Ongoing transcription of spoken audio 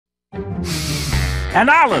And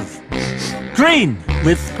olive. Green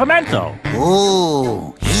with pimento.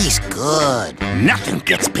 Ooh, he's good. Nothing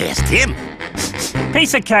gets past him.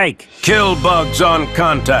 Piece of cake. Kill bugs on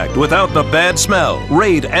contact without the bad smell.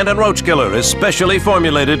 Raid Anti-Roach Killer is specially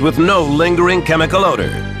formulated with no lingering chemical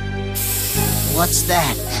odor. What's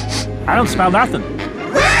that? I don't smell nothing.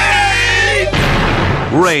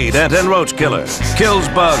 Raid Anti-Roach Killer kills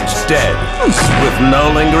bugs dead with no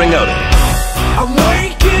lingering odor. I'm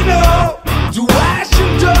waking up to ash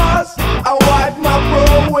and dust. I wipe my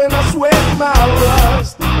brow when I sweat my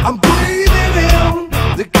rust. I'm breathing in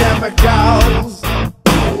the chemicals.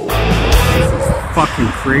 This is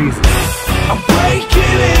fucking crazy. I'm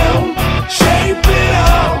breaking in, shaping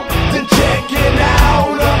up, then checking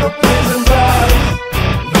out of the prison bus.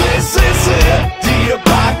 This is it, the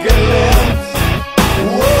apocalypse.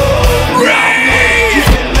 Whoa, I'm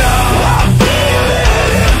waking up. I feel it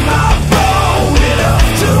in my bone, enough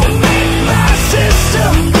to make my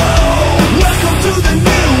system go. Welcome to the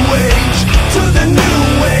new age, to the new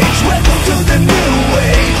age. Welcome to the new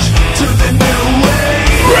age, to the new age.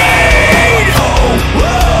 Raid! Oh,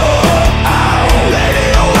 whoa, oh,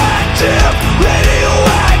 radioactive,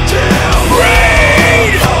 radioactive.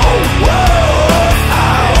 Raid! Oh, whoa,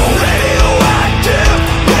 oh, radioactive,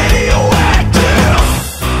 radioactive.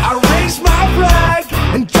 I raise my flag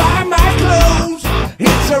and dry my clothes.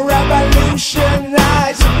 It's a revolution,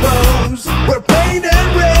 I suppose. We're painted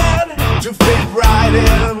red to fit right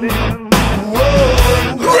in.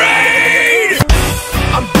 Whoa, great!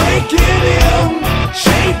 I'm breaking in,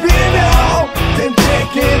 shaping up, then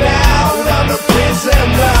taking out of the prison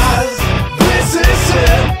bars. This is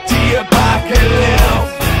it, the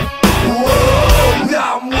apocalypse. Whoa,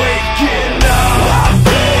 I'm waking up. I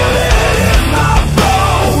feel it in my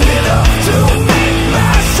bone, enough to make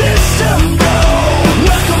my system go.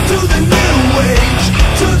 Welcome to the new age,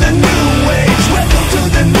 to the new age. Welcome to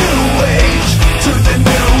the new age, to the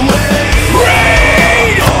new age.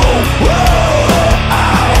 Raid! Oh, whoa,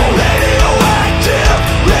 oh, radioactive,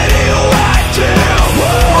 radioactive.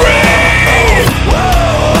 Whoa, raid!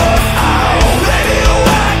 Whoa, oh,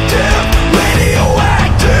 radioactive,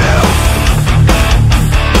 radioactive.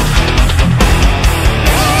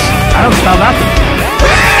 I don't smell nothing.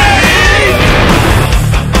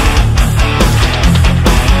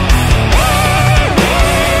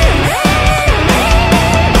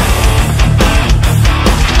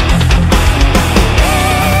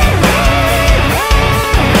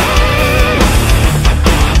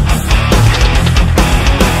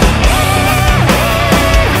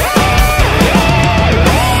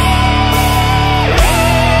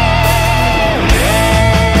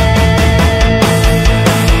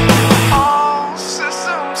 All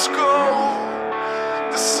systems go.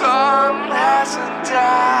 The sun hasn't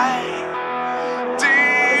died.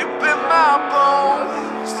 Deep in my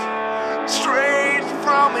bones, straight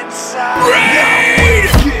from inside. Raid!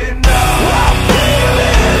 I feel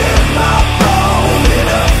it in my bone,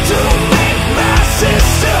 enough to make my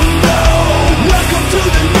system go. Welcome to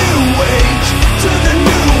the new age, to the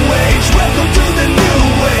new age. Welcome to the new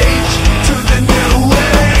age, to the new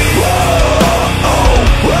age. Whoa, oh,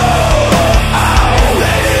 whoa, oh,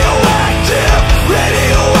 radioactive,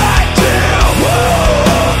 radioactive. Whoa,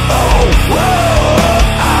 oh, whoa,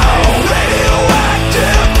 oh,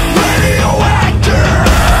 radioactive, radioactive.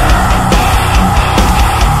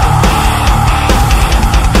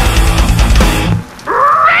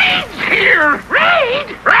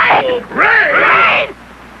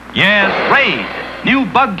 Yes, Raid. New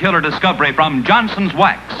bug killer discovery from Johnson's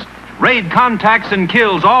Wax. Raid contacts and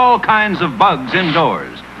kills all kinds of bugs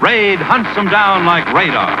indoors. Raid hunts them down like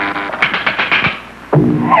radar.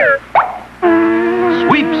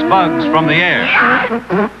 Sweeps bugs from the air.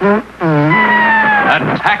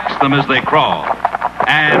 Attacks them as they crawl.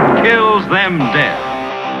 And kills them dead.